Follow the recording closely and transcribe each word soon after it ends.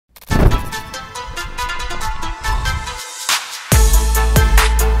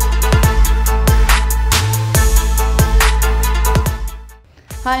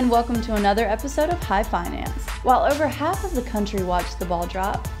Hi and welcome to another episode of High Finance. While over half of the country watched the ball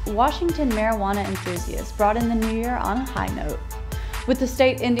drop, Washington marijuana enthusiasts brought in the new year on a high note. With the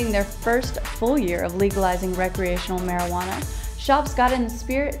state ending their first full year of legalizing recreational marijuana, shops got in the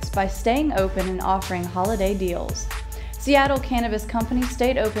spirits by staying open and offering holiday deals. Seattle Cannabis Company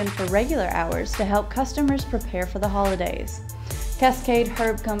stayed open for regular hours to help customers prepare for the holidays. Cascade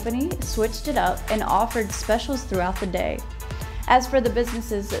Herb Company switched it up and offered specials throughout the day. As for the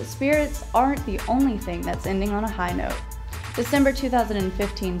businesses, spirits aren't the only thing that's ending on a high note. December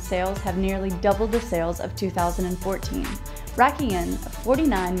 2015 sales have nearly doubled the sales of 2014, racking in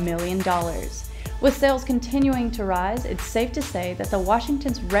 $49 million. With sales continuing to rise, it's safe to say that the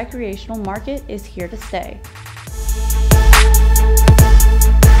Washington's recreational market is here to stay.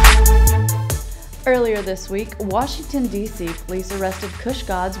 Earlier this week, Washington, D.C. police arrested Kush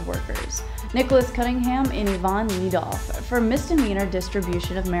workers, Nicholas Cunningham and Yvonne Leadoff, for misdemeanor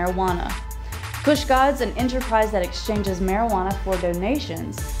distribution of marijuana. Kush, an enterprise that exchanges marijuana for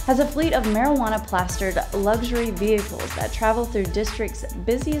donations, has a fleet of marijuana-plastered luxury vehicles that travel through district's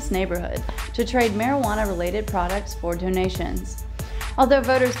busiest neighborhood to trade marijuana-related products for donations. Although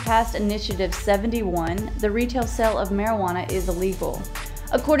voters passed Initiative 71, the retail sale of marijuana is illegal.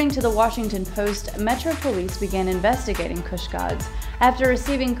 According to the Washington Post, Metro Police began investigating Kush after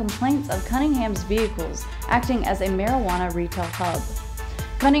receiving complaints of Cunningham's vehicles acting as a marijuana retail hub.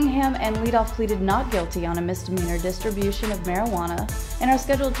 Cunningham and Leadoff pleaded not guilty on a misdemeanor distribution of marijuana and are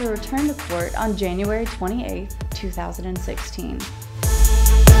scheduled to return to court on January 28, 2016.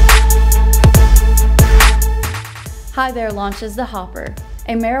 Hi There launches the Hopper,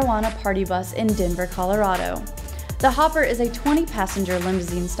 a marijuana party bus in Denver, Colorado. The Hopper is a 20-passenger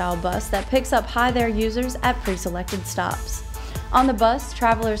limousine-style bus that picks up Hi There users at pre-selected stops. On the bus,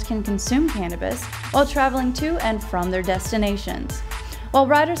 travelers can consume cannabis while traveling to and from their destinations. While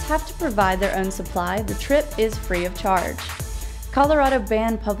riders have to provide their own supply, the trip is free of charge. Colorado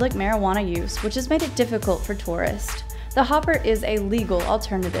banned public marijuana use, which has made it difficult for tourists. The Hopper is a legal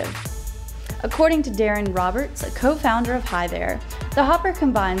alternative. According to Darren Roberts, a co-founder of Hi There, the Hopper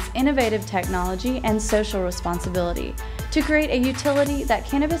combines innovative technology and social responsibility to create a utility that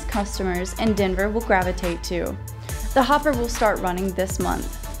cannabis customers in Denver will gravitate to. The Hopper will start running this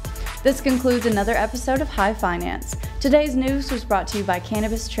month. This concludes another episode of High Finance. Today's news was brought to you by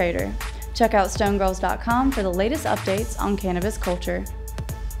Cannabis Trader. Check out stonegirls.com for the latest updates on cannabis culture.